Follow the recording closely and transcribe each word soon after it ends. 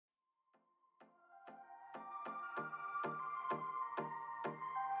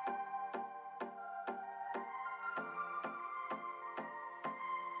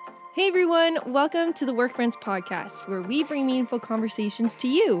Hey everyone, welcome to the Work Friends podcast, where we bring meaningful conversations to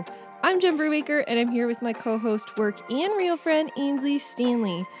you. I'm Jen Brubaker, and I'm here with my co-host, work and real friend, Ainsley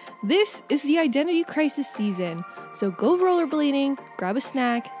Stanley. This is the identity crisis season, so go rollerblading, grab a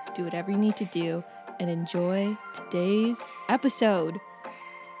snack, do whatever you need to do, and enjoy today's episode.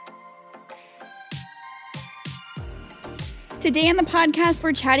 Today on the podcast,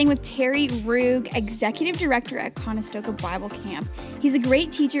 we're chatting with Terry Rugg, Executive Director at Conestoga Bible Camp. He's a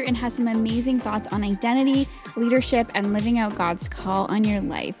great teacher and has some amazing thoughts on identity, leadership, and living out God's call on your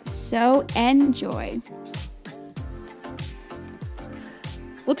life. So enjoy.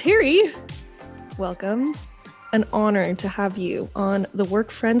 Well, Terry, welcome. An honor to have you on the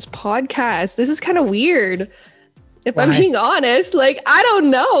Work Friends podcast. This is kind of weird. If I'm being honest, I don't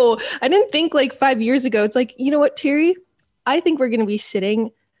know. I didn't think 5 years ago. It's you know what, Terry? I think we're going to be sitting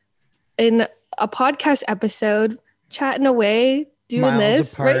in a podcast episode, chatting away, doing miles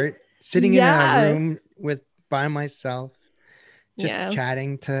this, apart, right? sitting in a room by myself, just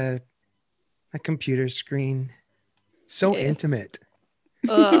chatting to a computer screen. So intimate.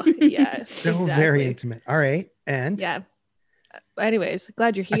 Oh, yes. So very intimate. All right. And anyways,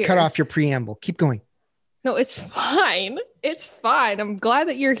 glad you're here. I cut off your preamble. Keep going. No, it's fine. It's fine. I'm glad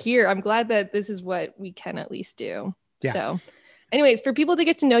that you're here. I'm glad that this is what we can at least do. Yeah. So anyways, for people to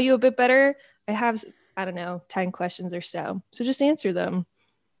get to know you a bit better, I have, 10 questions or so. So just answer them.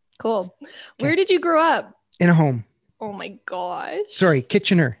 Cool. Okay. Where did you grow up? In a home. Oh my gosh. Sorry,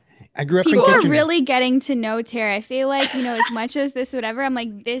 Kitchener. I grew up in People Kitchener. are really getting to know Terry. I feel like, as much as this, whatever, I'm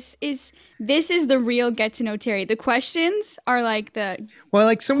like, this is the real get to know Terry. The questions are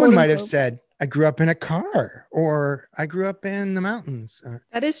someone might have said, I grew up in a car, or I grew up in the mountains.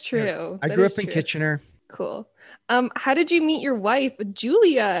 That is true. I grew up in Kitchener. Cool. How did you meet your wife,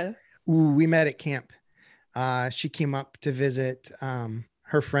 Julia? Ooh, we met at camp. She came up to visit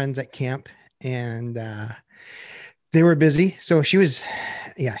her friends at camp, and they were busy. So she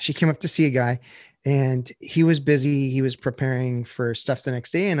came up to see a guy, and he was busy. He was preparing for stuff the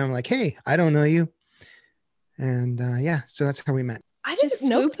next day. And I'm like, hey, I don't know you. And so that's how we met. I just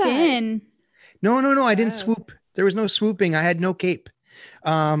swooped in. No, I didn't swoop. There was no swooping. I had no cape.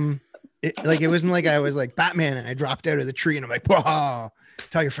 It wasn't like I was like Batman and I dropped out of the tree and I'm like, whoa,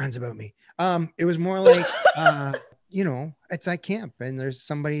 tell your friends about me. It was more like, it's at camp and there's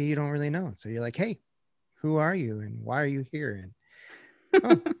somebody you don't really know. So you're like, hey, who are you? And why are you here?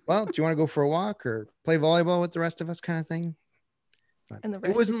 And, well, do you want to go for a walk or play volleyball with the rest of us kind of thing? But and the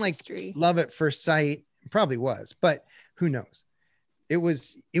rest it wasn't is like history. Love at first sight. It probably was, but who knows? It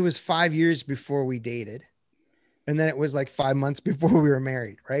was 5 years before we dated. And then it was 5 months before we were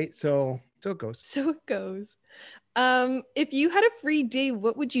married, right? So it goes. If you had a free day,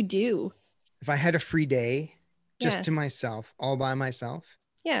 what would you do? If I had a free day, just to myself, all by myself?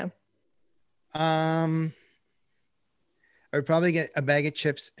 Yeah. I would probably get a bag of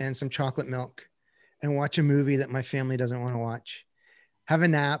chips and some chocolate milk and watch a movie that my family doesn't want to watch, have a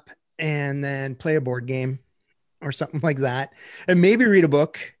nap, and then play a board game or something like that. And maybe read a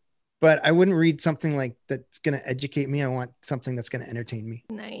book. But I wouldn't read something that's going to educate me. I want something that's going to entertain me.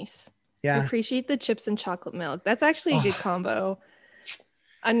 Nice. Yeah. I appreciate the chips and chocolate milk. That's actually a good combo.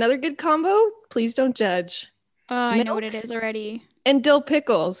 Another good combo, please don't judge. I know what it is already. And dill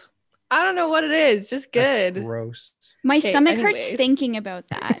pickles. I don't know what it is. Just good. That's gross. My stomach hurts thinking about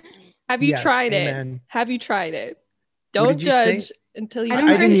that. Have you tried it? Have you tried it? Don't judge until you I don't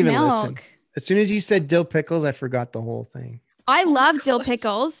didn't even milk. Listen. As soon as you said dill pickles, I forgot the whole thing. I love dill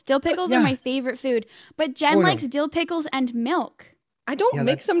pickles. Dill pickles are my favorite food. But Jen likes dill pickles and milk. I don't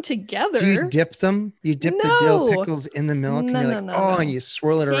mix them together. Do you dip them? You dip the dill pickles in the milk and you're and you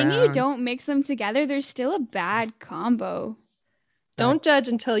swirl it around. Saying you don't mix them together, there's still a bad combo. Don't judge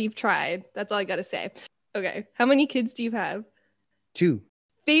until you've tried. That's all I got to say. Okay. How many kids do you have? 2.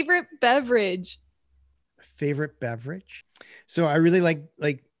 Favorite beverage? So I really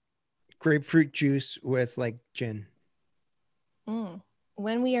like grapefruit juice with gin.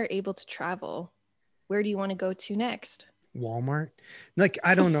 When we are able to travel, where do you want to go to next? Walmart.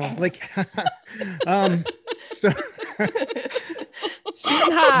 I don't know. So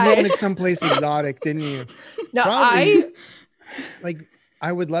Shanghai. You wanted someplace exotic, didn't you? No, probably,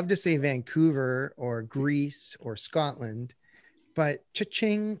 I would love to say Vancouver or Greece or Scotland, but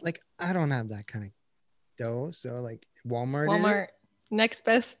cha-ching, I don't have that kind of dough. So Walmart. Next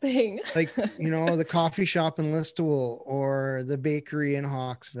best thing. The coffee shop in Listowel or the bakery in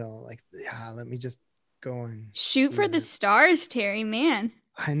Hawkesville. Let me just go and shoot for the stars, Terry, man.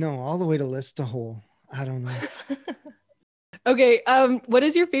 I know, all the way to Listowel. I don't know. Okay. What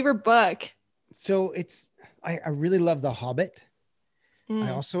is your favorite book? So I really love The Hobbit.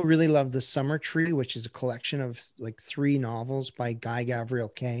 I also really love The Summer Tree, which is a collection of like 3 novels by Guy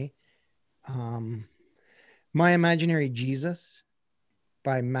Gavriel Kay. My Imaginary Jesus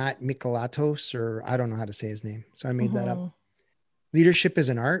by Matt Mikalatos, or I don't know how to say his name, so I made that up. Leadership is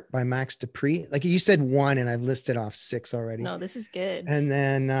an Art by Max Dupree. Like you said 1, and I've listed off 6 already. No, this is good. And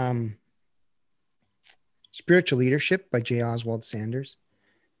then Spiritual Leadership by J. Oswald Sanders.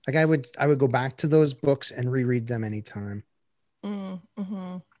 Like I would go back to those books and reread them anytime.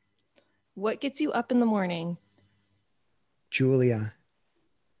 What gets you up in the morning? Julia.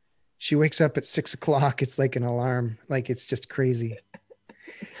 She wakes up at 6 o'clock. It's like an alarm. Like it's just crazy.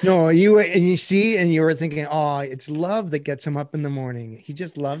 No, you were thinking, oh, it's love that gets him up in the morning. He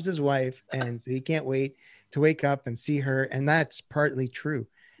just loves his wife, and so he can't wait to wake up and see her. And that's partly true,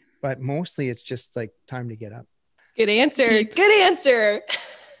 but mostly it's just like time to get up. Good answer. Good answer.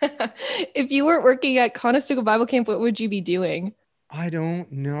 If you weren't working at Conestoga Bible Camp, what would you be doing? I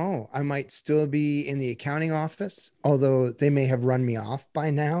don't know. I might still be in the accounting office, although they may have run me off by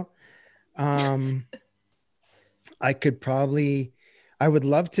now. I would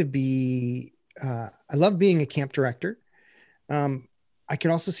love to be, I love being a camp director. I could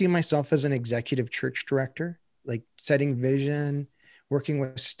also see myself as an executive church director, like setting vision, working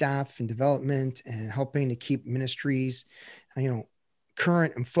with staff and development, and helping to keep ministries,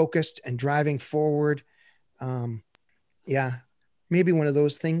 current and focused and driving forward. Maybe one of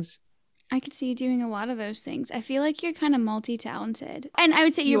those things. I could see you doing a lot of those things. I feel like you're kind of multi-talented. And I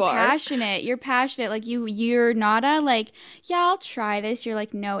would say you're passionate. You're passionate. Like you're not I'll try this. You're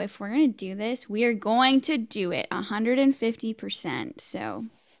like, no, if we're going to do this, we are going to do it 150%. So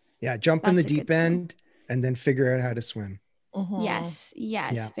yeah, jump in the deep end and then figure out how to swim. Yes,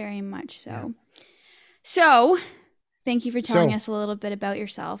 very much so. Yeah. So thank you for telling us a little bit about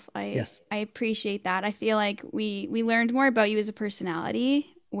yourself. I appreciate that. I feel like we learned more about you as a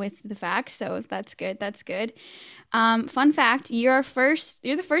personality with the facts. So that's good. That's good. Fun fact, you're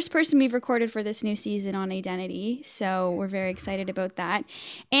the first person we've recorded for this new season on identity. So we're very excited about that.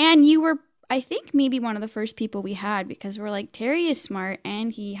 And you were, I think, maybe one of the first people we had, because we're like, Terry is smart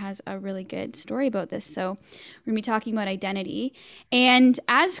and he has a really good story about this. So we're gonna be talking about identity. And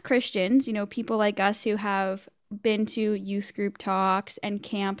as Christians, people like us who have been to youth group talks and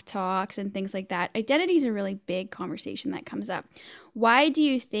camp talks and things like that, identity is a really big conversation that comes up. Why do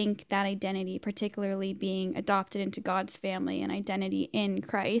you think that identity, particularly being adopted into God's family and identity in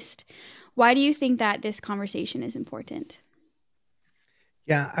Christ, why do you think that this conversation is important?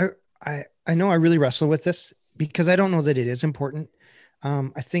 Yeah, I know I really wrestle with this because I don't know that it is important.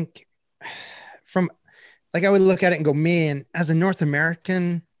 I think I would look at it and go, man, as a North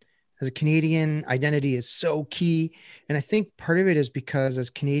American, as a Canadian, identity is so key. And I think part of it is because as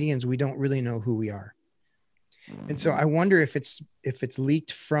Canadians, we don't really know who we are. And so I wonder if it's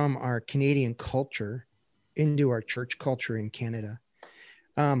leaked from our Canadian culture into our church culture in Canada.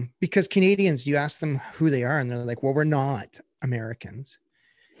 Because Canadians, you ask them who they are and they're like, well, we're not Americans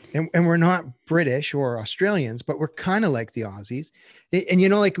and we're not British or Australians, but we're kind of like the Aussies. And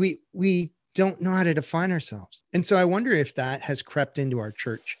we don't know how to define ourselves. And so I wonder if that has crept into our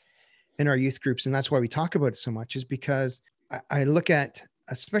church and our youth groups. And that's why we talk about it so much, is because I look at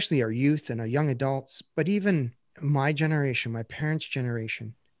especially our youth and our young adults, but even my generation, my parents'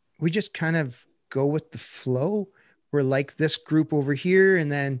 generation, we just kind of go with the flow. We're like this group over here,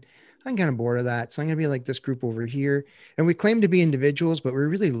 and then I'm kind of bored of that, so I'm going to be like this group over here. And we claim to be individuals, but we're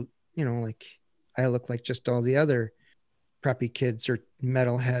really, I look like just all the other preppy kids or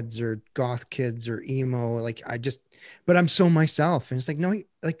metalheads or goth kids or emo. But I'm so myself. And it's like, no,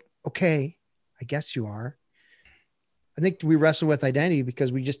 okay, I guess you are. I think we wrestle with identity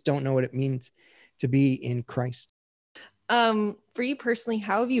because we just don't know what it means to be in Christ. For you personally,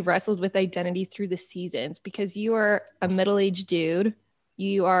 how have you wrestled with identity through the seasons? Because you are a middle-aged dude.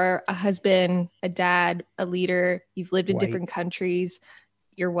 You are a husband, a dad, a leader. You've lived in different countries.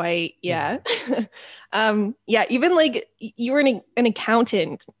 You're white. Yeah. Even like you were an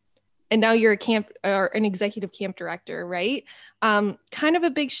accountant and now you're an executive camp director, right? Kind of a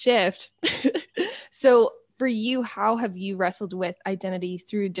big shift. So for you, how have you wrestled with identity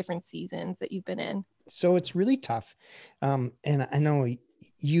through different seasons that you've been in? So it's really tough. And I know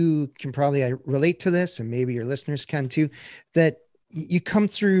you can probably relate to this, and maybe your listeners can too, that you come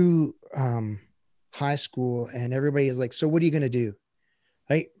through high school and everybody is like, so what are you going to do?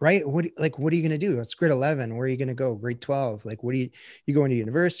 Right. What are you going to do? It's grade 11. Where are you going to go? Grade 12. Like, what you going to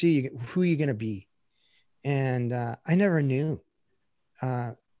university? Who are you going to be? And I never knew.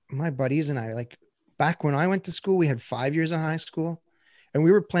 My buddies and I, back when I went to school, we had 5 years of high school and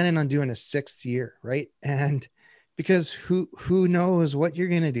we were planning on doing a 6th year. Right. And because who knows what you're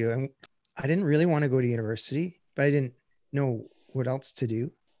going to do. And I didn't really want to go to university, but I didn't know what else to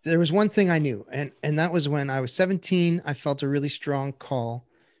do. There was one thing I knew, and that was when I was 17, I felt a really strong call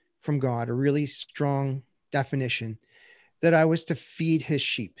from God, a really strong definition that I was to feed his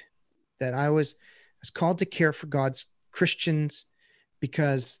sheep, that I was called to care for God's Christians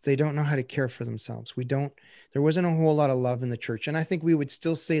because they don't know how to care for themselves. There wasn't a whole lot of love in the church. And I think we would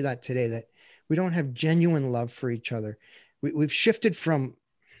still say that today, that we don't have genuine love for each other. We've shifted from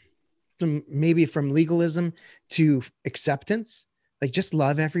legalism to acceptance, like just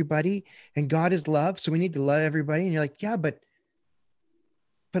love everybody. And God is love. So we need to love everybody. And you're like, yeah, but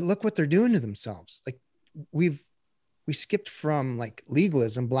look what they're doing to themselves. Like we skipped from like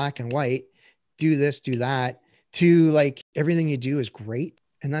legalism, black and white, do this, do that, to like everything you do is great.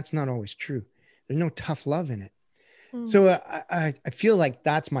 And that's not always true. There's no tough love in it. So I feel like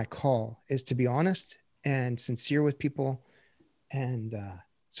that's my call, is to be honest and sincere with people. And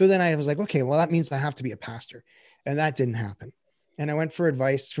so then I was like, okay, well, that means I have to be a pastor. And that didn't happen. And I went for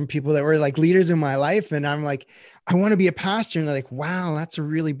advice from people that were like leaders in my life. And I'm like, I want to be a pastor. And they're like, wow, that's a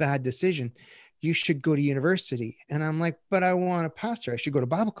really bad decision. You should go to university. And I'm like, but I want a pastor. I should go to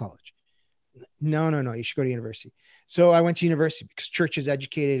Bible college. No, you should go to university. So I went to university because church is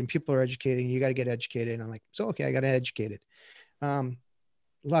educated and people are educated and you got to get educated. And I'm like, so, okay, I got educated. A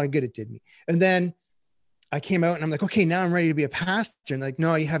lot of good it did me. And then I came out and I'm like, okay, now I'm ready to be a pastor. And like,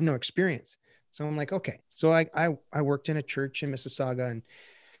 no, you have no experience. So I'm like, okay. So I worked in a church in Mississauga,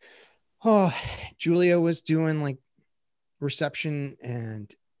 and Julia was doing like reception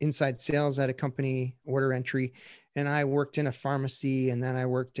and inside sales at a company, order entry. And I worked in a pharmacy, and then I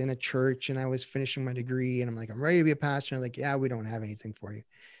worked in a church, and I was finishing my degree, and I'm like, I'm ready to be a pastor. And like, yeah, we don't have anything for you.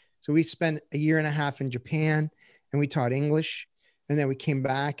 So we spent a year and a half in Japan, and we taught English. And then we came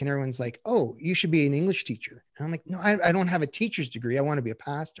back and everyone's like, oh, you should be an English teacher. And I'm like, no, I don't have a teacher's degree. I want to be a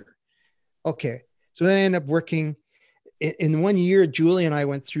pastor. Okay. So then I ended up working in 1 year. Julie and I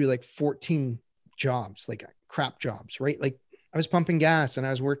went through like 14 jobs, like crap jobs, right? Like I was pumping gas, and I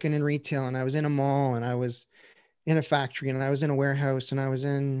was working in retail, and I was in a mall, and I was in a factory, and I was in a warehouse, and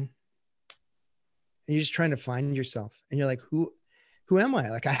and you're just trying to find yourself. And you're like, who am I?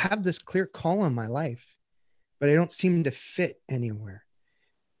 Like I have this clear call on my life, but I don't seem to fit anywhere.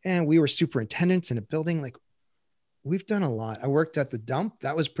 And we were superintendents in a building. Like we've done a lot. I worked at the dump.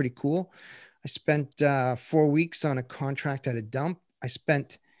 That was pretty cool. I spent 4 weeks on a contract at a dump. I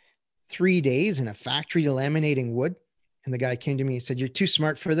spent 3 days in a factory laminating wood. And the guy came to me and said, you're too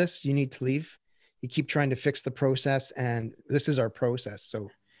smart for this. You need to leave. You keep trying to fix the process, and this is our process. So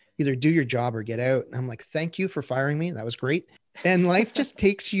either do your job or get out. And I'm like, thank you for firing me. That was great. And life just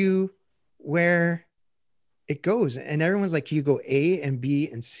takes you where it goes. And everyone's like, you go A and B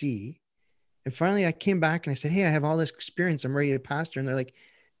and C. And finally I came back and I said, hey, I have all this experience. I'm ready to pastor. And they're like,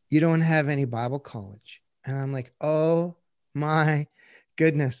 you don't have any Bible college. And I'm like, oh my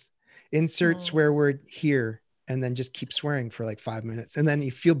goodness. Insert swear word here. And then just keep swearing for like 5 minutes. And then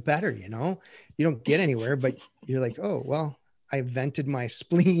you feel better, you don't get anywhere, but you're like, oh, well, I vented my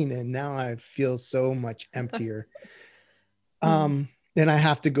spleen and now I feel so much emptier. And I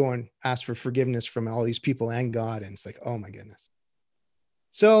have to go and ask for forgiveness from all these people and God. And it's like, oh my goodness.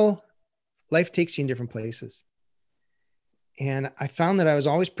 So life takes you in different places. And I found that I was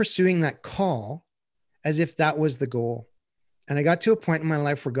always pursuing that call as if that was the goal. And I got to a point in my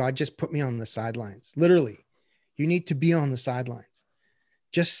life where God just put me on the sidelines. Literally, you need to be on the sidelines.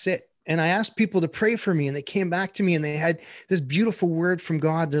 Just sit. And I asked people to pray for me, and they came back to me and they had this beautiful word from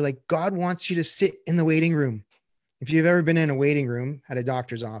God. They're like, God wants you to sit in the waiting room. If you've ever been in a waiting room at a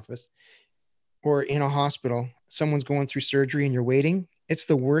doctor's office or in a hospital, someone's going through surgery and you're waiting, it's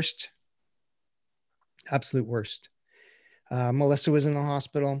the worst, absolute worst. Melissa was in the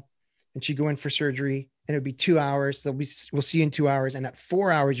hospital and she'd go in for surgery, and it'd be 2 hours. We'll see you in 2 hours. And at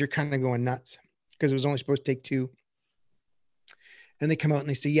 4 hours, you're kind of going nuts because it was only supposed to take 2. And they come out and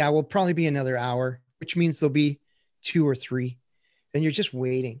they say, yeah, we'll probably be another hour, which means there'll be 2 or 3. And you're just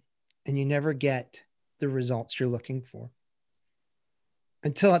waiting, and you never get the results you're looking for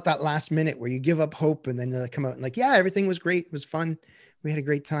until at that last minute where you give up hope. And then they come out and like, yeah, everything was great. It was fun. We had a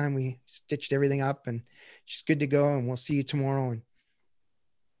great time. We stitched everything up and just good to go. And we'll see you tomorrow.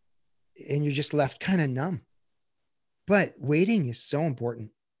 And you're just left kind of numb. But waiting is so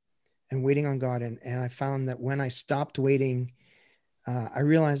important, and waiting on God. And I found that when I stopped waiting, I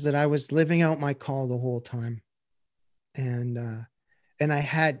realized that I was living out my call the whole time. And I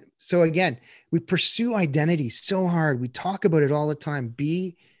had, so again, we pursue identity so hard. We talk about it all the time.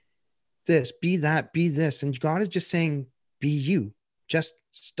 Be this, be that, be this. And God is just saying, be you. Just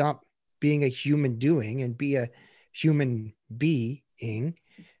stop being a human doing and be a human being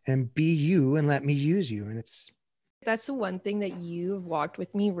and be you and let me use you. And that's the one thing that you've walked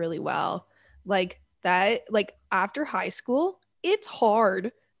with me really well. Like that, like after high school, it's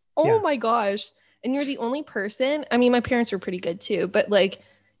hard. Oh my gosh. And you're the only person, I mean, my parents were pretty good too, but like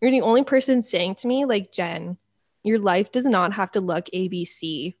you're the only person saying to me, like, Jen, your life does not have to look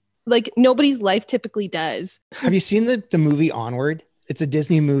ABC. Like nobody's life typically does. Have you seen the movie Onward? It's a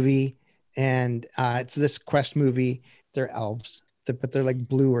Disney movie, and it's this quest movie. They're elves, but they're like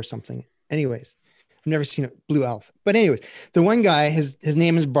blue or something. Anyways, I've never seen a blue elf. But anyways, the one guy, his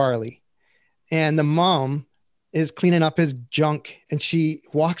name is Barley, and the mom is cleaning up his junk, and she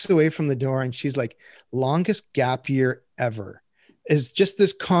walks away from the door, and she's like, longest gap year ever, is just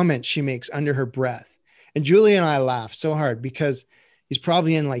this comment she makes under her breath. And Julie and I laugh so hard because he's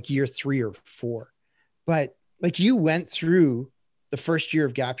probably in like year 3 or 4. But like you went through the first year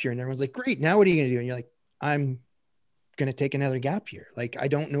of gap year and everyone's like, great, now what are you going to do? And you're like, I'm going to take another gap year. Like, I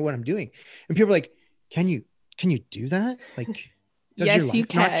don't know what I'm doing. And people are like, can you do that? Like, does yes, your life you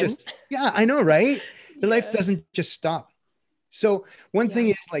can. yeah, I know. Right. Your life doesn't just stop. So one thing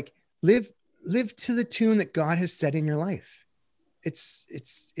is like, live to the tune that God has set in your life. It's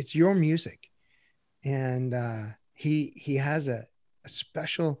your music. And he has a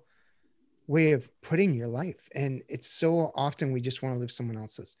special way of putting your life. And it's so often we just want to live someone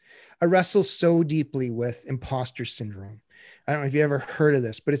else's. I wrestle so deeply with imposter syndrome. I don't know if you ever heard of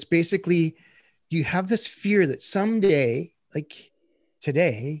this, but it's basically you have this fear that someday, like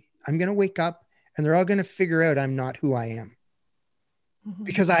today, I'm going to wake up and they're all going to figure out I'm not who I am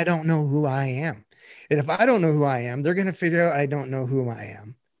because I don't know who I am. And if I don't know who I am, they're going to figure out I don't know who I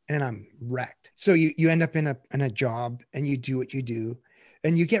am. And I'm wrecked. So you end up in a job and you do what you do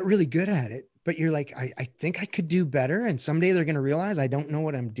and you get really good at it, but you're like, I think I could do better. And someday they're going to realize I don't know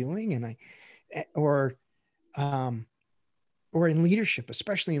what I'm doing. And or in leadership,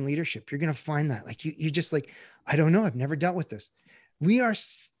 especially in leadership, you're going to find that like, you just like, I don't know. I've never dealt with this. We are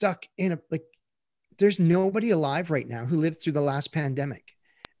stuck in there's nobody alive right now who lived through the last pandemic.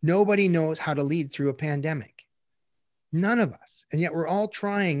 Nobody knows how to lead through a pandemic. None of us. And yet we're all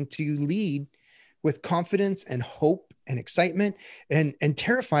trying to lead with confidence and hope and excitement and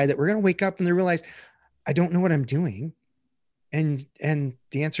terrified that we're going to wake up and they realize, I don't know what I'm doing. And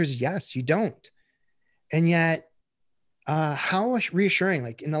the answer is yes, you don't. And yet, how reassuring,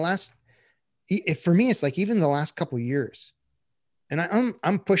 like in the last, for me, it's like even the last couple of years, and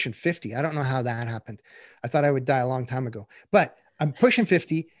I'm pushing 50. I don't know how that happened. I thought I would die a long time ago, but I'm pushing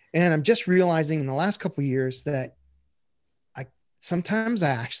 50 and I'm just realizing in the last couple of years that sometimes I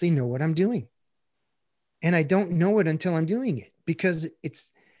actually know what I'm doing and I don't know it until I'm doing it because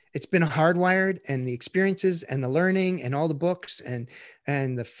it's been hardwired, and the experiences and the learning and all the books and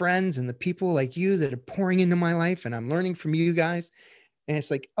the friends and the people like you that are pouring into my life, and I'm learning from you guys. And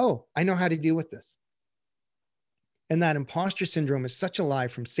it's like, oh, I know how to deal with this. And that imposter syndrome is such a lie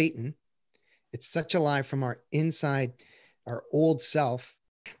from Satan. It's such a lie from our inside, our old self.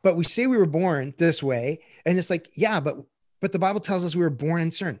 But we say we were born this way. And it's like, yeah, but the Bible tells us we were born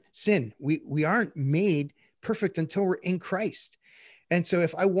in sin. We aren't made perfect until we're in Christ. And so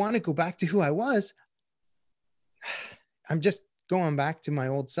if I want to go back to who I was, I'm just going back to my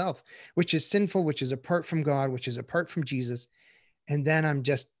old self, which is sinful, which is apart from God, which is apart from Jesus. And then I'm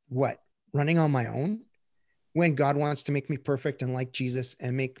just running on my own when God wants to make me perfect and like Jesus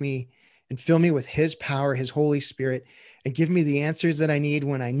and make me and fill me with his power, his Holy Spirit, and give me the answers that I need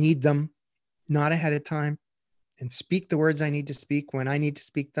when I need them, not ahead of time. And speak the words I need to speak when I need to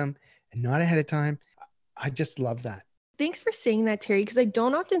speak them and not ahead of time. I just love that. Thanks for saying that, Terry, because I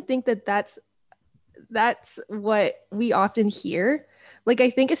don't often think that that's what we often hear. Like, I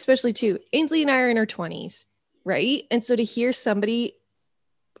think especially too, Ainsley and I are in our 20s, right? And so to hear somebody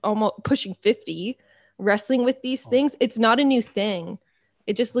almost pushing 50 wrestling with these things, it's not a new thing.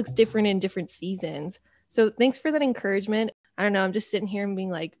 It just looks different in different seasons. So thanks for that encouragement. I don't know. I'm just sitting here and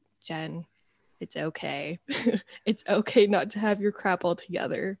being like, Jen, it's okay. It's okay not to have your crap all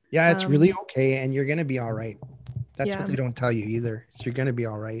together. Yeah, it's really okay. And you're going to be all right. That's what they don't tell you either. So you're going to be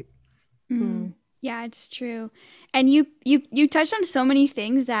all right. Mm. Yeah, it's true. And you touched on so many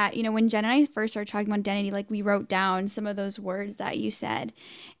things that, when Jen and I first started talking about identity, like we wrote down some of those words that you said.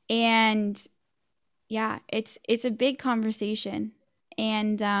 And yeah, it's a big conversation.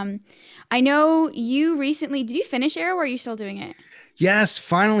 And I know you recently, did you finish Arrow or are you still doing it? Yes,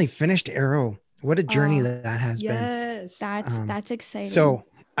 finally finished Arrow. What a journey that has been. Yes. That's exciting. So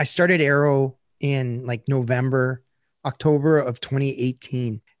I started Arrow in like October of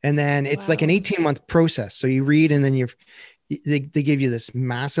 2018. And then it's like an 18-month process. So you read and then they give you this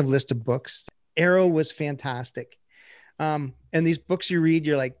massive list of books. Arrow was fantastic. And these books you read,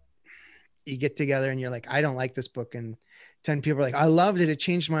 you're like, you get together and you're like, I don't like this book. And 10 people are like, I loved it. It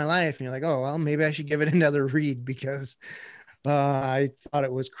changed my life. And you're like, oh, well, maybe I should give it another read because I thought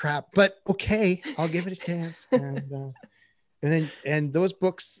it was crap, but okay, I'll give it a chance. And those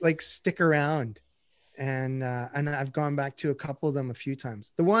books like stick around. And I've gone back to a couple of them a few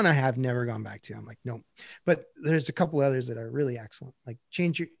times. The one I have never gone back to, I'm like, no, but there's a couple others that are really excellent. Like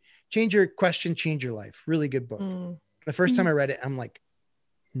change your question, change your life. Really good book. The first time I read it, I'm like,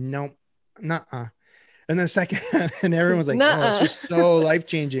 nope, nuh-uh. And then second, and everyone's like, oh, it's just so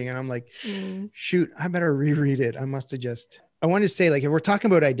life-changing. And I'm like, shoot, I better reread it. I wanted to say, like, if we're talking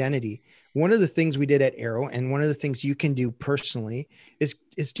about identity, one of the things we did at Arrow, and one of the things you can do personally is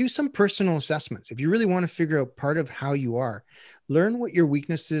do some personal assessments. If you really want to figure out part of how you are, learn what your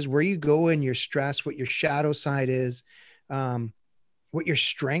weaknesses, where you go in your stress, what your shadow side is, what your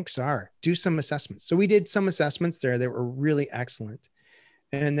strengths are. Do some assessments. So we did some assessments there that were really excellent.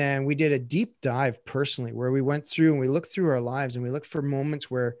 And then we did a deep dive personally where we went through and we looked through our lives and we looked for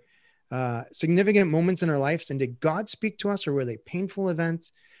moments where significant moments in our lives. And did God speak to us, or were they painful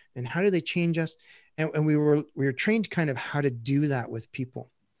events, and how did they change us? And we were trained kind of how to do that with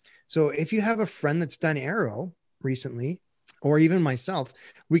people. So if you have a friend that's done Arrow recently, or even myself,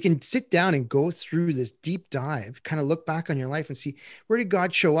 we can sit down and go through this deep dive, kind of look back on your life and see, where did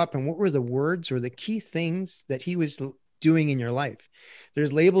God show up and what were the words or the key things that he was doing in your life?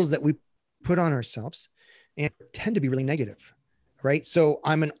 There's labels that we put on ourselves and tend to be really negative, right? So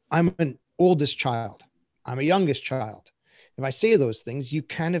I'm an oldest child. I'm a youngest child. If I say those things, you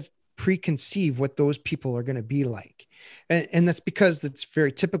kind of preconceive what those people are going to be like. And that's because it's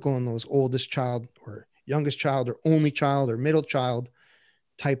very typical in those oldest child or youngest child or only child or middle child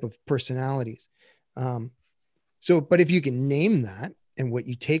type of personalities. But if you can name that and what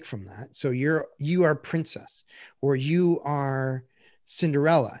you take from that, so you are princess, or you are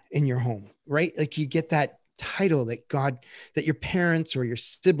Cinderella in your home, right? Like you get that title that your parents or your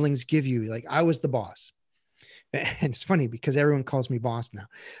siblings give you. Like, I was the boss. And it's funny because everyone calls me boss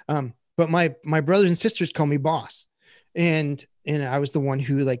now. But my brothers and sisters call me boss. And I was the one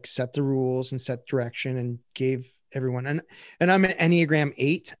who like set the rules and set direction and gave everyone, and I'm an Enneagram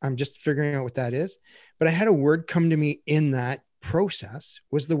 8. I'm just figuring out what that is. But I had a word come to me in that process,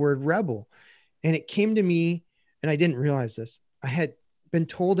 was the word rebel. And it came to me, and I didn't realize this. I had been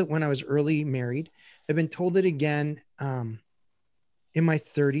told it when I was early married. I've been told it again in my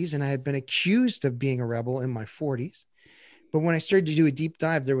 30s, and I had been accused of being a rebel in my 40s. But when I started to do a deep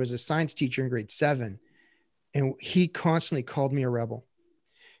dive, there was a science teacher in grade 7, and he constantly called me a rebel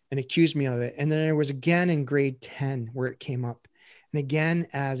and accused me of it. And then there was again in grade 10 where it came up. And again,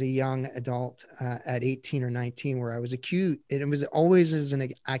 as a young adult at 18 or 19, where I was accused, and it was always as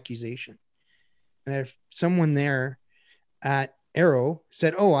an accusation. And if someone there at Arrow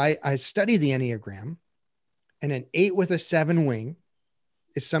said, oh, I study the Enneagram, and an 8 with a 7 wing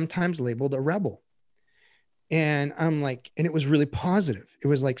is sometimes labeled a rebel. And I'm like, and it was really positive. It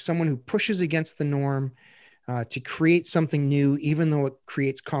was like someone who pushes against the norm to create something new, even though it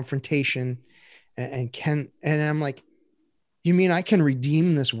creates confrontation and I'm like, you mean I can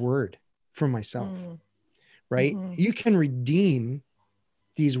redeem this word for myself, right? Mm-hmm. You can redeem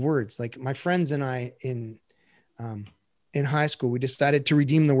these words. Like my friends and I in high school, we decided to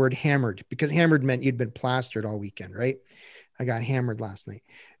redeem the word hammered, because hammered meant you'd been plastered all weekend, right? I got hammered last night.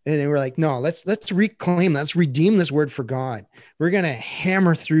 And they were like, no, let's reclaim, let's redeem this word for God. We're going to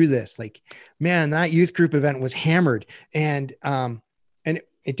hammer through this. Like, man, that youth group event was hammered, and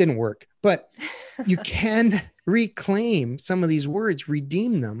it didn't work, but you can reclaim some of these words,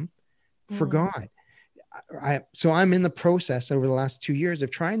 redeem them for God. So I'm in the process over the last 2 years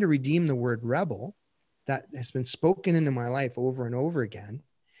of trying to redeem the word rebel that has been spoken into my life over and over again,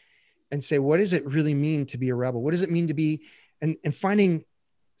 and say, what does it really mean to be a rebel? What does it mean to be, and finding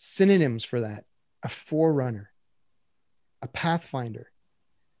synonyms for that: a forerunner, a pathfinder,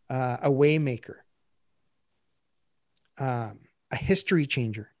 a waymaker, a history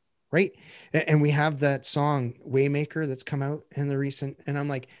changer, right? And we have that song Waymaker that's come out in the recent, and I'm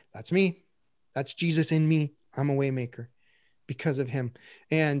like, that's me. That's Jesus in me. I'm a waymaker because of him.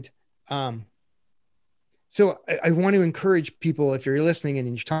 And so I want to encourage people, if you're listening and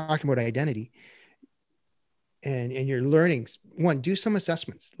you're talking about identity, and you're learning, one, do some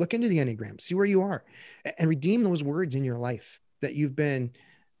assessments, look into the Enneagram, see where you are, and redeem those words in your life that you've been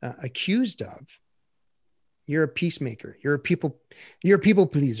accused of. You're a peacemaker. You're a people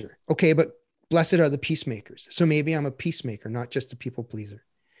pleaser. Okay, but blessed are the peacemakers. So maybe I'm a peacemaker, not just a people pleaser.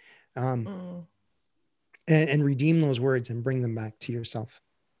 And redeem those words and bring them back to yourself.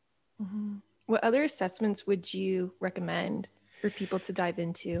 Mm-hmm. What other assessments would you recommend for people to dive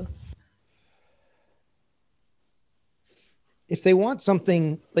into? If they want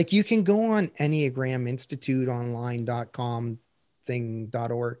something, like, you can go on Enneagram Institute online.com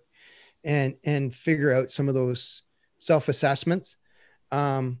thing.org and figure out some of those self-assessments.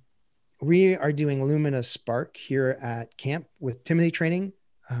 We are doing Lumina Spark here at camp with Timothy training.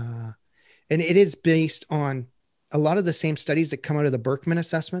 And it is based on a lot of the same studies that come out of the Berkman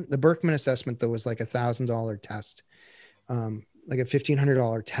assessment. The Berkman assessment, though, was like $1,000 test, like a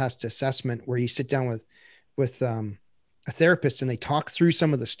 $1,500 test assessment where you sit down with a therapist and they talk through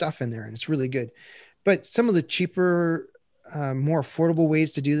some of the stuff in there, and it's really good. But some of the cheaper, more affordable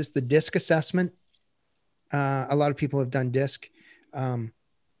ways to do this, the DISC assessment. A lot of people have done DISC.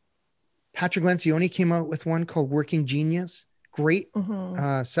 Patrick Lencioni came out with one called Working Genius. Great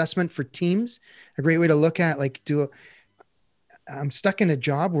assessment for teams. A great way to look at, like, I'm stuck in a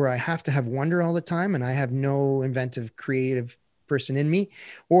job where I have to have wonder all the time and I have no inventive, creative person in me,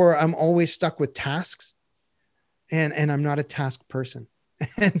 or I'm always stuck with tasks and I'm not a task person.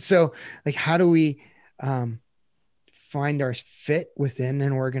 And so, like, how do we find our fit within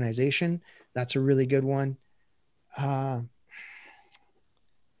an organization? That's a really good one.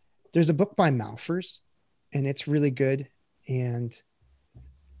 There's a book by Malfers, and it's really good. And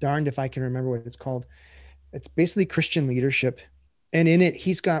darned if I can remember what it's called. It's basically Christian leadership. And in it,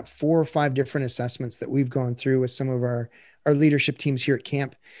 he's got 4 or 5 different assessments that we've gone through with some of our leadership teams here at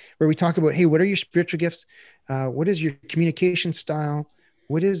camp, where we talk about, hey, what are your spiritual gifts? What is your communication style?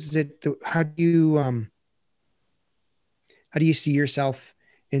 What is it? How do you see yourself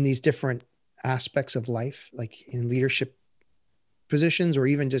in these different aspects of life, like in leadership positions, or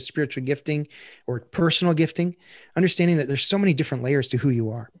even just spiritual gifting or personal gifting, understanding that there's so many different layers to who you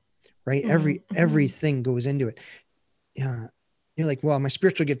are, right? Everything goes into it. Yeah. You're like, well, my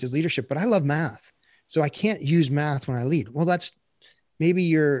spiritual gift is leadership, but I love math, so I can't use math when I lead. Well, that's maybe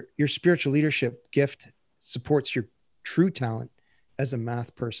your spiritual leadership gift supports your true talent as a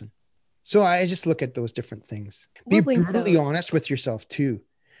math person. So I just look at those different things. Be brutally honest with yourself too,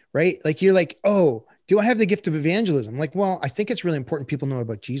 right? Like, you're like, oh, do I have the gift of evangelism? Like, well, I think it's really important people know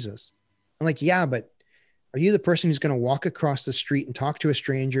about Jesus. I'm like, yeah, but are you the person who's going to walk across the street and talk to a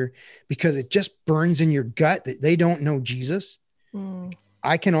stranger because it just burns in your gut that they don't know Jesus?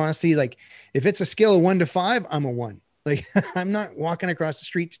 I can honestly, like, if it's a scale of 1 to 5, I'm a 1. Like, I'm not walking across the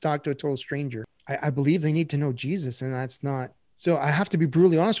street to talk to a total stranger. I believe they need to know Jesus, and that's not. So I have to be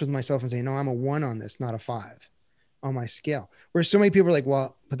brutally honest with myself and say, no, I'm a 1 on this, not a 5 on my scale. Where so many people are like,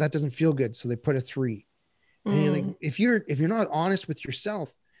 well, but that doesn't feel good, so they put a 3. And you're like, if you're not honest with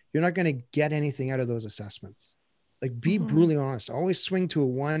yourself, you're not going to get anything out of those assessments. Like, be brutally honest. Always swing to a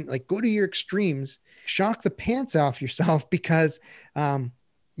 1. Like, go to your extremes, shock the pants off yourself because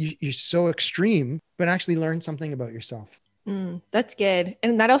you're so extreme, but actually learn something about yourself. That's good.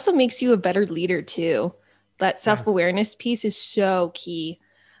 And that also makes you a better leader too. That self-awareness piece is so key.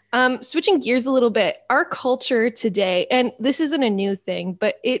 Switching gears a little bit, our culture today, and this isn't a new thing,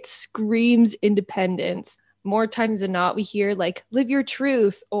 but it screams independence. More times than not, we hear like, live your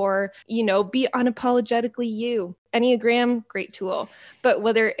truth, or, be unapologetically you. Enneagram, great tool. But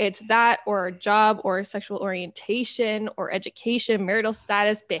whether it's that or a job or sexual orientation or education, marital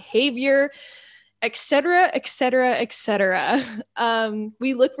status, behavior, etc., etc., etc.,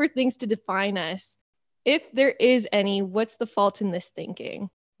 we look for things to define us. If there is any, what's the fault in this thinking?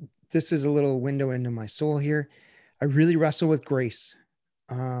 This is a little window into my soul here. I really wrestle with grace.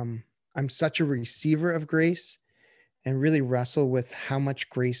 I'm such a receiver of grace, and really wrestle with how much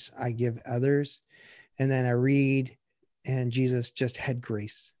grace I give others. And then I read, and Jesus just had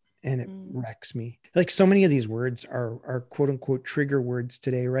grace, and it wrecks me. Like, so many of these words are quote unquote trigger words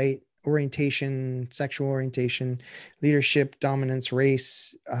today, right? Orientation, sexual orientation, leadership, dominance,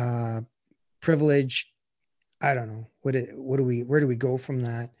 race, privilege. I don't know. Where do we go from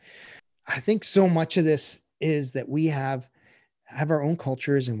that? I think so much of this is that we have our own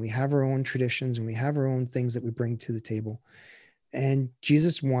cultures, and we have our own traditions, and we have our own things that we bring to the table. And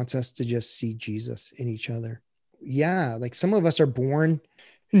Jesus wants us to just see Jesus in each other. Yeah. Like, some of us are born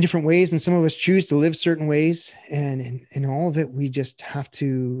in different ways, and some of us choose to live certain ways. And in all of it, we just have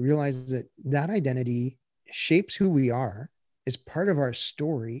to realize that identity shapes who we are, is part of our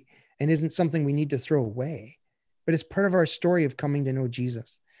story, and isn't something we need to throw away, but it's part of our story of coming to know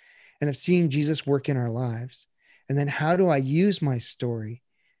Jesus and of seeing Jesus work in our lives. And then how do I use my story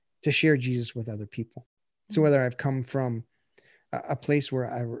to share Jesus with other people? So whether I've come from a place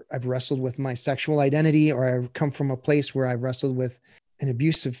where I've wrestled with my sexual identity, or I've come from a place where I've wrestled with an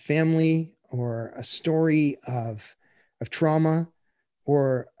abusive family, or a story of trauma,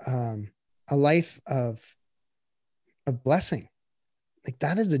 or a a life of blessing. Like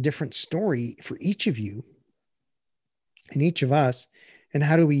that is a different story for each of you and each of us. And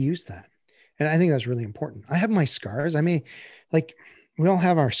how do we use that? And I think that's really important. I have my scars. I mean, like we all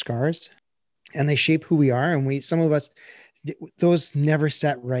have our scars and they shape who we are. And some of us, those never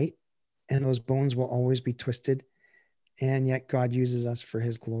set right. And those bones will always be twisted. And yet God uses us for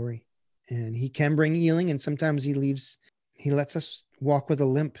his glory, and he can bring healing. And sometimes he lets us walk with a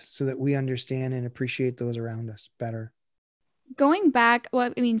limp so that we understand and appreciate those around us better. Going back,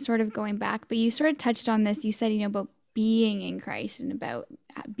 well, I mean, sort of going back, but you sort of touched on this. You said, about being in Christ and about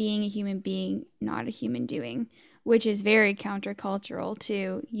being a human being, not a human doing, which is very countercultural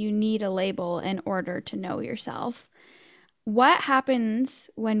to you need a label in order to know yourself. What happens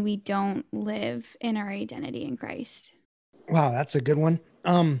when we don't live in our identity in Christ? Wow, that's a good one.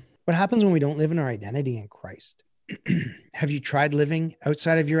 What happens when we don't live in our identity in Christ? Have you tried living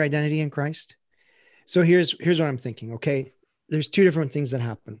outside of your identity in Christ? So here's what I'm thinking. Okay. There's two different things that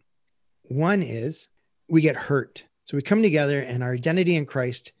happen. One is we get hurt. So we come together and our identity in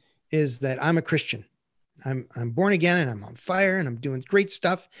Christ is that I'm a Christian. I'm born again and I'm on fire and I'm doing great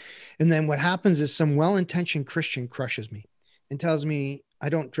stuff. And then what happens is some well-intentioned Christian crushes me and tells me I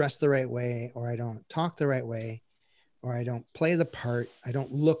don't dress the right way, or I don't talk the right way, or I don't play the part. I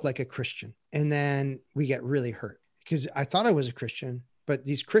don't look like a Christian. And then we get really hurt because I thought I was a Christian, but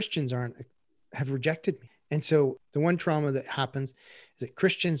these Christians have rejected me. And so the one trauma that happens is that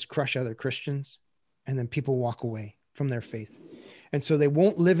Christians crush other Christians, and then people walk away from their faith. And so they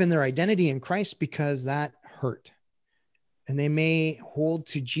won't live in their identity in Christ because that hurt. And they may hold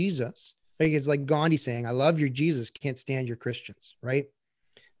to Jesus. Like it's like Gandhi saying, I love your Jesus, can't stand your Christians, right?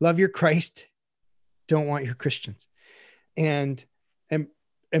 Love your Christ, don't want your Christians. And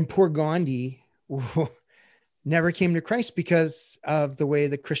poor Gandhi never came to Christ because of the way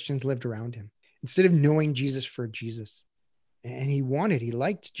the Christians lived around him. Instead of knowing Jesus for Jesus. And he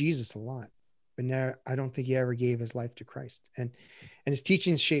liked Jesus a lot, but I don't think he ever gave his life to Christ. And his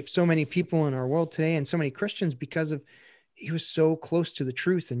teachings shaped so many people in our world today and so many Christians because he was so close to the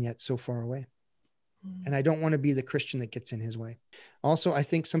truth and yet so far away. And I don't want to be the Christian that gets in his way. Also, I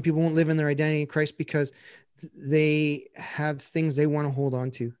think some people won't live in their identity in Christ because they have things they want to hold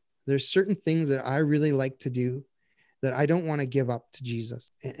on to. There's certain things that I really like to do that I don't want to give up to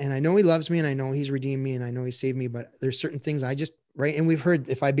Jesus. And I know he loves me and I know he's redeemed me and I know he saved me, but there's certain things right? And we've heard,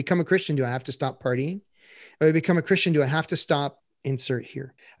 if I become a Christian, do I have to stop partying? If I become a Christian, do I have to stop? Insert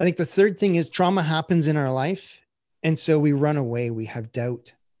here. I think the third thing is trauma happens in our life. And so we run away, we have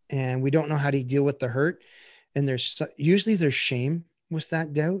doubt and we don't know how to deal with the hurt. And usually there's shame with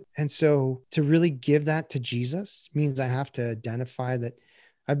that doubt. And so to really give that to Jesus means I have to identify that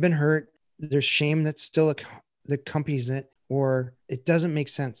I've been hurt. There's shame that's still that accompanies it, or it doesn't make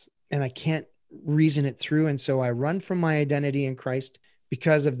sense and I can't reason it through. And so I run from my identity in Christ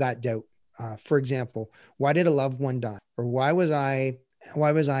because of that doubt. For example, why did a loved one die? Or why was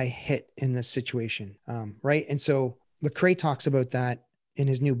I hit in this situation? Right. And so Lecrae talks about that in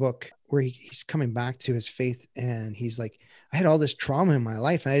his new book where he's coming back to his faith. And he's like, I had all this trauma in my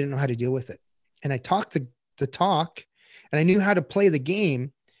life and I didn't know how to deal with it. And I talked the talk and I knew how to play the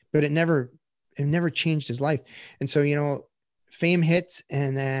game, but it never changed his life. And so, fame hits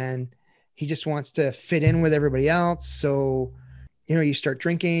and then he just wants to fit in with everybody else. So, you start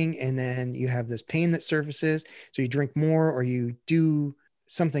drinking and then you have this pain that surfaces. So you drink more or you do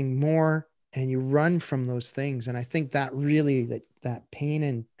something more and you run from those things. And I think that really, that pain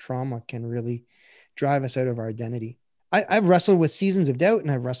and trauma can really drive us out of our identity. I've wrestled with seasons of doubt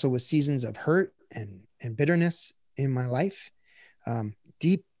and I've wrestled with seasons of hurt and bitterness in my life.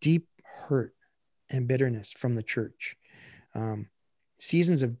 Deep, deep hurt and bitterness from the church.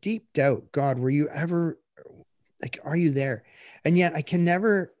 Seasons of deep doubt. God, were you ever are you there? And yet I can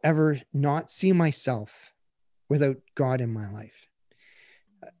never, ever not see myself without God in my life.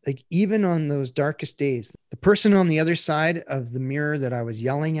 Even on those darkest days, the person on the other side of the mirror that I was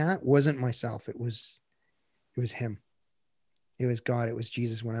yelling at wasn't myself. It was him. It was God. It was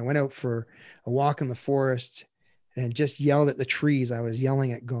Jesus. When I went out for a walk in the forest and just yelled at the trees, I was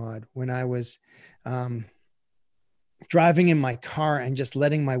yelling at God. When I was driving in my car and just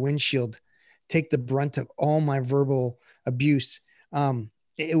letting my windshield take the brunt of all my verbal abuse,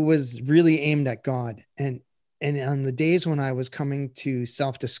 it was really aimed at God. And on the days when I was coming to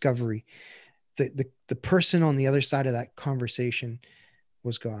self-discovery, the person on the other side of that conversation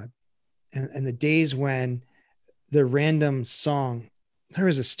was God. And the days when the random song, there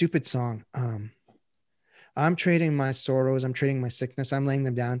was a stupid song, I'm trading my sorrows. I'm trading my sickness. I'm laying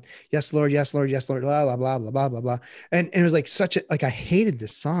them down. Yes, Lord. Yes, Lord. Yes, Lord. Blah, blah, blah, blah, blah, blah, blah. And it was like I hated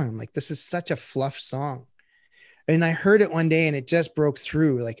this song. I'm like, this is such a fluff song. And I heard it one day and it just broke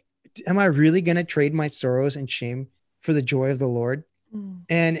through. Like, am I really going to trade my sorrows and shame for the joy of the Lord?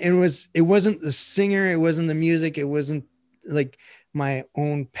 And it wasn't the singer. It wasn't the music. It wasn't like my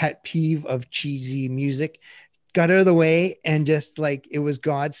own pet peeve of cheesy music. Got out of the way, and just like, it was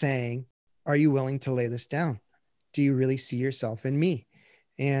God saying, are you willing to lay this down? Do you really see yourself in me?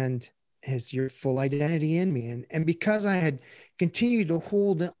 And is your full identity in me? And because I had continued to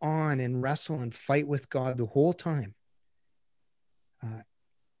hold on and wrestle and fight with God the whole time,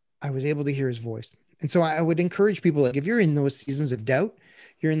 I was able to hear his voice. And so I would encourage people, like, if you're in those seasons of doubt,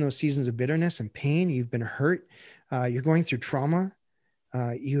 you're in those seasons of bitterness and pain, you've been hurt, you're going through trauma,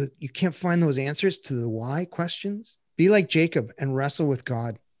 you can't find those answers to the why questions, be like Jacob and wrestle with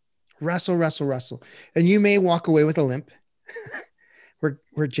God. Wrestle. And you may walk away with a limp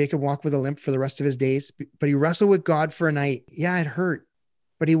where Jacob walked with a limp for the rest of his days, but he wrestled with God for a night. Yeah, it hurt,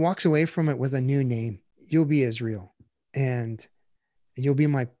 but he walks away from it with a new name. You'll be Israel, and you'll be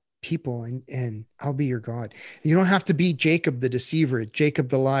my people, and I'll be your God. You don't have to be Jacob the deceiver, Jacob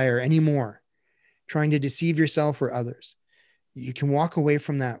the liar anymore, trying to deceive yourself or others. You can walk away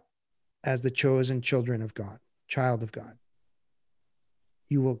from that as the chosen children of God, child of God.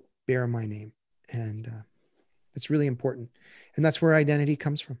 You will bear my name. And it's really important. And that's where identity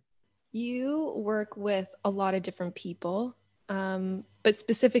comes from. You work with a lot of different people, but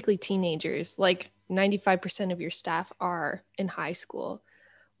specifically teenagers. Like 95% of your staff are in high school.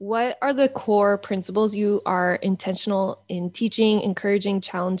 What are the core principles you are intentional in teaching, encouraging,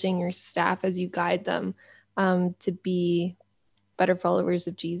 challenging your staff as you guide them to be better followers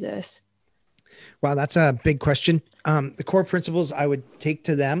of Jesus? Wow, that's a big question. The core principles I would take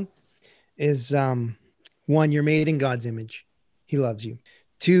to them is, one, you're made in God's image. He loves you.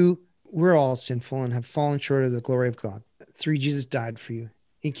 2, we're all sinful and have fallen short of the glory of God. 3, Jesus died for you.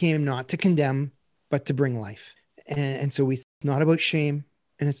 He came not to condemn, but to bring life. And so it's not about shame,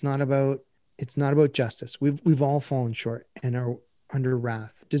 and it's not about justice. We've all fallen short and are under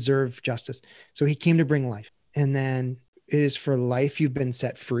wrath, deserve justice. So he came to bring life. And then it is for life you've been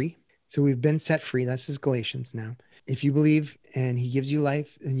set free. So we've been set free. That's his Galatians now. If you believe and he gives you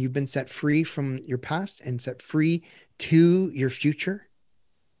life, and you've been set free from your past and set free to your future,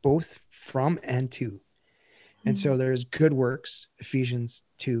 both from and to. And so there's good works, Ephesians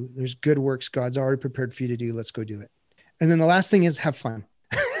 2. There's good works God's already prepared for you to do. Let's go do it. And then the last thing is have fun.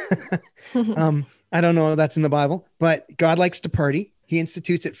 I don't know if that's in the Bible, but God likes to party. He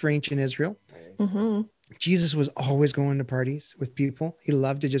institutes it for ancient Israel. Mm-hmm. Jesus was always going to parties with people. He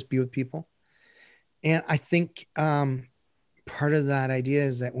loved to just be with people. And I think part of that idea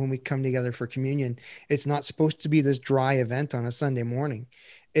is that when we come together for communion, it's not supposed to be this dry event on a Sunday morning.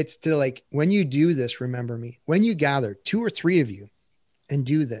 It's to, like, when you do this, remember me. When you gather, 2 or 3 of you, and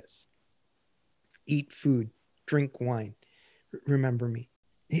do this, eat food, drink wine, remember me.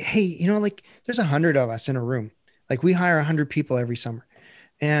 Hey, like, there's 100 of us in a room. Like, we hire 100 people every summer.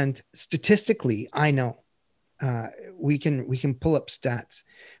 And statistically, I know we can pull up stats,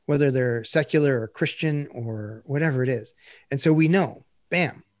 whether they're secular or Christian or whatever it is. And so we know,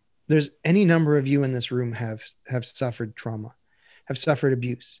 bam, there's any number of you in this room have suffered trauma, have suffered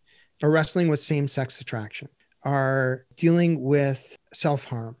abuse, are wrestling with same-sex attraction, are dealing with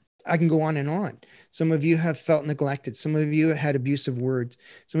self-harm. I can go on and on. Some of you have felt neglected. Some of you have had abusive words.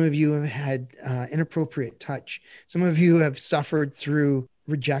 Some of you have had inappropriate touch. Some of you have suffered through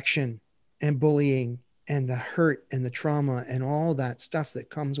rejection and bullying and the hurt and the trauma and all that stuff that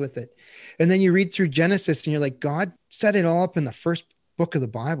comes with it. And then you read through Genesis and you're like, God set it all up in the first book of the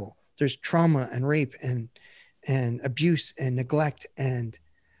Bible. There's trauma and rape and abuse and neglect and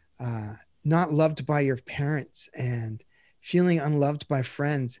not loved by your parents and feeling unloved by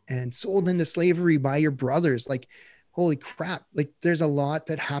friends and sold into slavery by your brothers. Like, holy crap. Like, there's a lot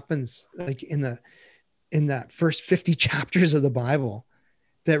that happens, like, in that first 50 chapters of the Bible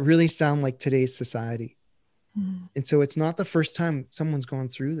that really sound like today's society. Mm. And so it's not the first time someone's gone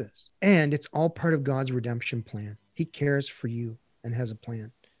through this, and it's all part of God's redemption plan. He cares for you and has a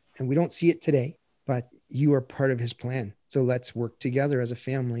plan, and we don't see it today, but you are part of his plan. So let's work together as a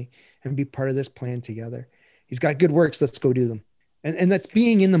family and be part of this plan together. He's got good works. Let's go do them. And that's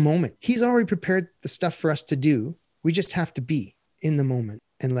being in the moment. He's already prepared the stuff for us to do. We just have to be in the moment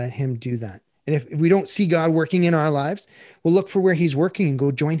and let him do that. And if we don't see God working in our lives, we'll look for where he's working and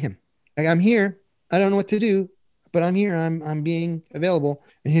go join him. Like, I'm here. I don't know what to do, but I'm here. I'm being available.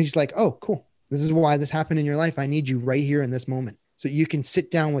 And he's like, oh, cool. This is why this happened in your life. I need you right here in this moment. So you can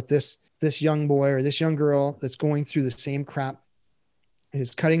sit down with this this young boy or this young girl that's going through the same crap and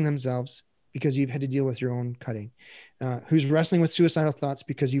is cutting themselves because you've had to deal with your own cutting, who's wrestling with suicidal thoughts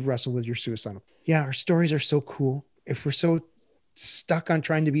because you've wrestled with your suicidal. Yeah, our stories are so cool. If we're so stuck on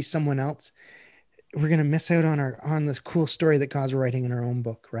trying to be someone else, we're going to miss out on this cool story that God's writing in our own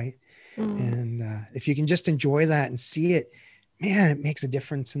book, right? And if you can just enjoy that and see it, man, it makes a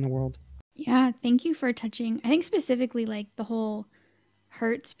difference in the world. Yeah, thank you for touching, I think specifically like the whole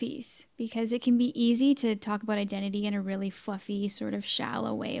hurts piece, because it can be easy to talk about identity in a really fluffy, sort of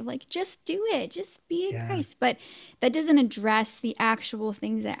shallow way of like, just do it, just be in Christ. But that doesn't address the actual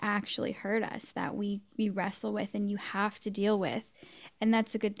things that actually hurt us, that we wrestle with and you have to deal with. And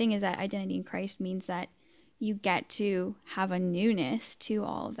that's the good thing, is that identity in Christ means that you get to have a newness to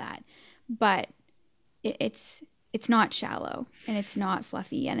all of that. But it's not shallow and it's not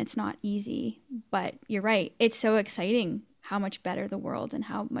fluffy and it's not easy. But you're right. It's so exciting how much better the world and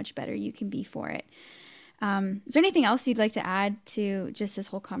how much better you can be for it. Is there anything else you'd like to add to just this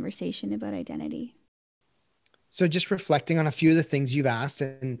whole conversation about identity? So just reflecting on a few of the things you've asked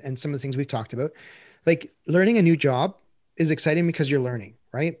and some of the things we've talked about, like learning a new job is exciting because you're learning,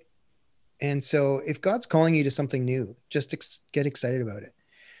 right? And so if God's calling you to something new, just get excited about it.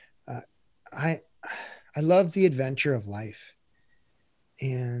 I love the adventure of life.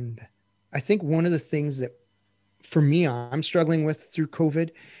 And I think one of the things that for me, I'm struggling with through COVID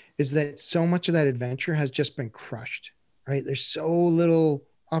is that so much of that adventure has just been crushed, right? There's so little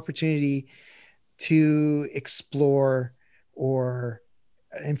opportunity to explore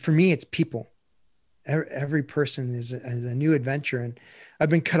and for me, it's people. Every person is a new adventure. And I've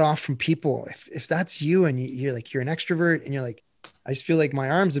been cut off from people. If that's you and you're like, you're an extrovert and you're like, I just feel like my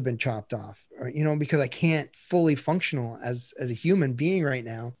arms have been chopped off, or, because I can't fully functional as a human being right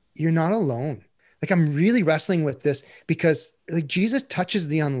now. You're not alone. Like I'm really wrestling with this because like Jesus touches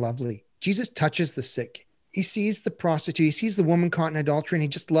the unlovely. Jesus touches the sick. He sees the prostitute. He sees the woman caught in adultery and he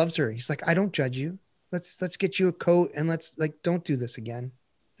just loves her. He's like, I don't judge you. Let's get you a coat and let's don't do this again.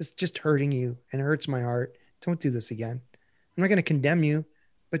 This is just hurting you and it hurts my heart. Don't do this again. I'm not going to condemn you,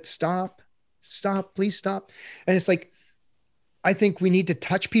 but stop, please stop. And it's like, I think we need to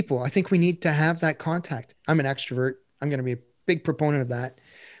touch people. I think we need to have that contact. I'm an extrovert. I'm going to be a big proponent of that.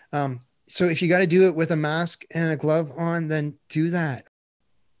 So if you got to do it with a mask and a glove on, then do that.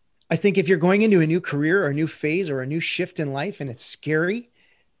 I think if you're going into a new career or a new phase or a new shift in life and it's scary,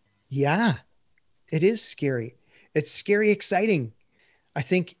 yeah, it is scary. It's scary, exciting. I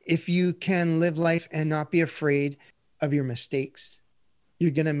think if you can live life and not be afraid of your mistakes,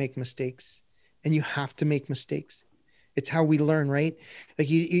 you're going to make mistakes and you have to make mistakes. It's how we learn, right? Like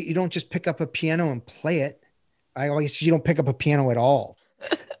you don't just pick up a piano and play it. I always say you don't pick up a piano at all.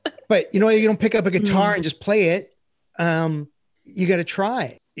 But you don't pick up a guitar and just play it. You got to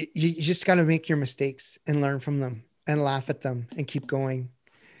try. You just got to make your mistakes and learn from them and laugh at them and keep going.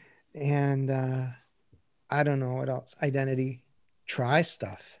 And I don't know what else. Identity. Try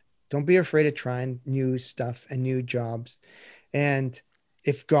stuff. Don't be afraid of trying new stuff and new jobs. And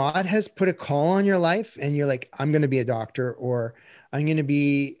if God has put a call on your life and you're like, I'm going to be a doctor, or I'm going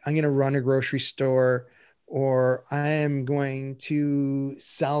to run a grocery store, or I am going to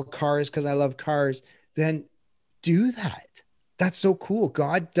sell cars because I love cars, then do that. That's so cool.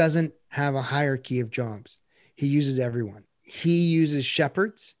 God doesn't have a hierarchy of jobs. He uses everyone. He uses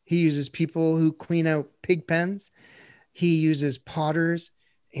shepherds. He uses people who clean out pig pens. He uses potters,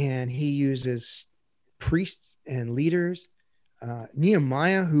 and he uses priests and leaders.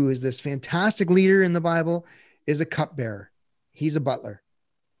 Nehemiah, who is this fantastic leader in the Bible, is a cupbearer. He's a butler.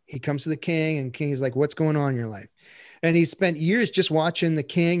 He comes to the king and king is like, what's going on in your life? And he's spent years just watching the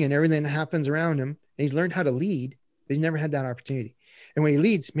king and everything that happens around him. And he's learned how to lead, but he's never had that opportunity. And when he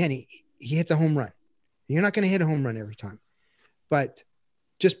leads, man, he hits a home run. You're not going to hit a home run every time, but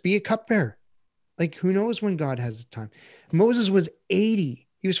just be a cupbearer. Like who knows when God has time. Moses was 80.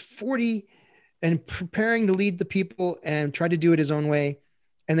 He was 40 and preparing to lead the people and try to do it his own way.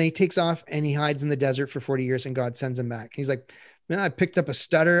 And then he takes off and he hides in the desert for 40 years and God sends him back. He's like, man, I picked up a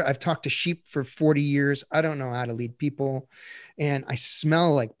stutter. I've talked to sheep for 40 years. I don't know how to lead people. And I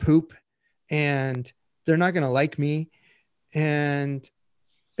smell like poop and they're not going to like me. And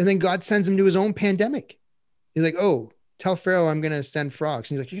then God sends him to his own pandemic. He's like, oh, tell Pharaoh I'm going to send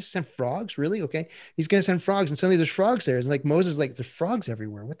frogs. And he's like, you're going to send frogs? Really? Okay. He's going to send frogs. And suddenly there's frogs there. It's like Moses, like there's frogs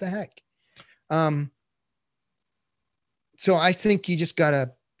everywhere. What the heck? So I think you just got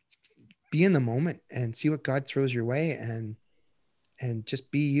to be in the moment and see what God throws your way and just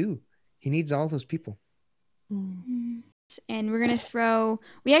be you. He needs all those people. And we're going to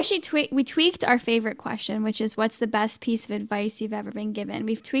we actually tweaked our favorite question, which is, what's the best piece of advice you've ever been given?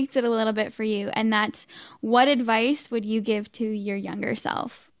 We've tweaked it a little bit for you. And that's, what advice would you give to your younger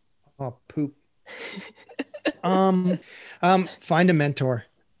self? Oh, poop. Find a mentor.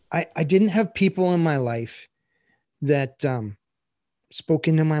 I didn't have people in my life that spoke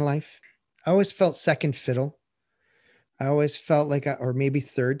into my life. I always felt second fiddle. I always felt like, or maybe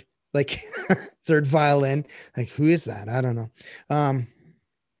third, like third violin. Like, who is that? I don't know.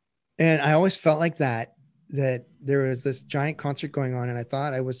 And I always felt like that there was this giant concert going on and I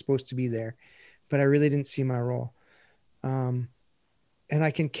thought I was supposed to be there, but I really didn't see my role. And I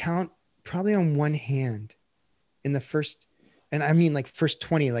can count probably on one hand in the first, and I mean like first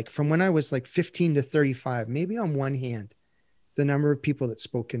 20, like from when I was like 15 to 35, maybe on one hand, the number of people that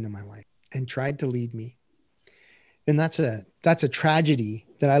spoke into my life and tried to lead me. And that's a tragedy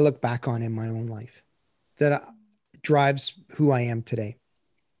that I look back on in my own life that drives who I am today.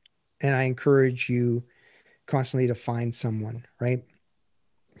 And I encourage you constantly to find someone, right?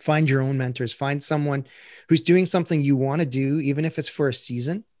 Find your own mentors, find someone who's doing something you want to do, even if it's for a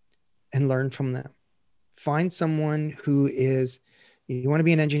season, and learn from them. Find someone who is, you want to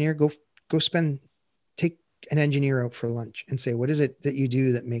be an engineer, take an engineer out for lunch and say, what is it that you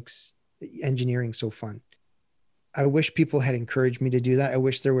do that makes engineering so fun? I wish people had encouraged me to do that. I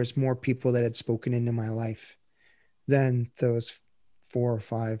wish there was more people that had spoken into my life than those 4 or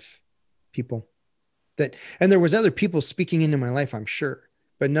 5 people and there was other people speaking into my life, I'm sure,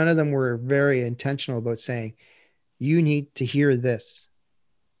 but none of them were very intentional about saying, you need to hear this.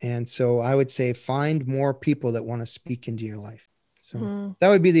 And so I would say, find more people that want to speak into your life. So that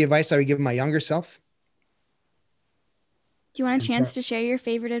would be the advice I would give my younger self. Do you want a chance to share your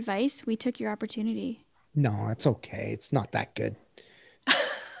favorite advice? We took your opportunity. No, it's okay. It's not that good.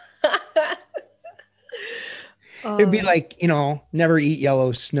 It'd be like, never eat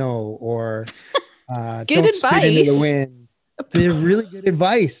yellow snow or don't spit into the wind. They're really good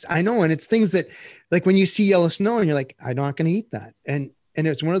advice. I know. And it's things that, like, when you see yellow snow and you're like, I'm not going to eat that. And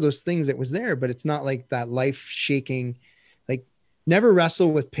it's one of those things that was there, but it's not like that life shaking, like, never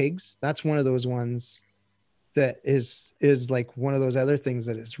wrestle with pigs. That's one of those ones that is like one of those other things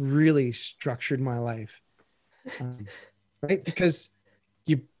that has really structured my life. Right. Because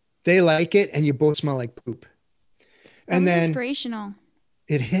they like it and you both smell like poop. And then inspirational.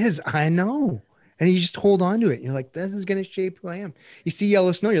 It is. I know. And you just hold on to it. You're like, this is going to shape who I am. You see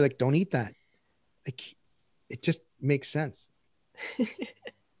yellow snow. You're like, don't eat that. Like, it just makes sense.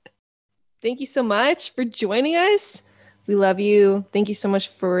 Thank you so much for joining us. We love you. Thank you so much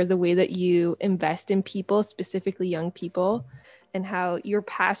for the way that you invest in people, specifically young people, and how you're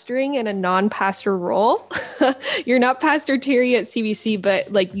pastoring in a non-pastor role. You're not Pastor Terry at CBC,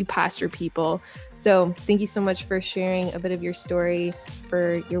 but like, you pastor people. So thank you so much for sharing a bit of your story,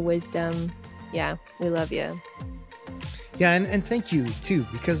 for your wisdom. Yeah, we love you. Yeah, and thank you too,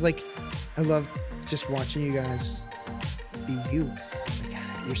 because like, I love just watching you guys be you. Like,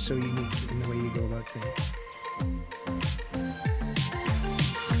 you're so unique in the way you go about things.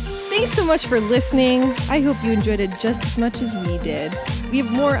 Thanks so much for listening. I hope you enjoyed it just as much as we did. We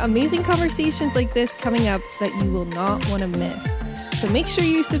have more amazing conversations like this coming up that you will not want to miss. So make sure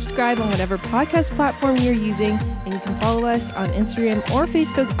you subscribe on whatever podcast platform you're using, and you can follow us on Instagram or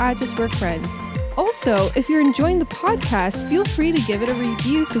Facebook at Just Work Friends. Also, if you're enjoying the podcast, feel free to give it a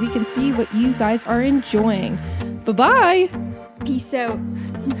review so we can see what you guys are enjoying. Bye-bye. Peace out.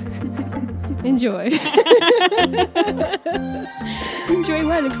 Enjoy. Enjoy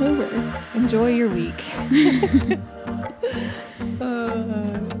what? It's over. Enjoy your week.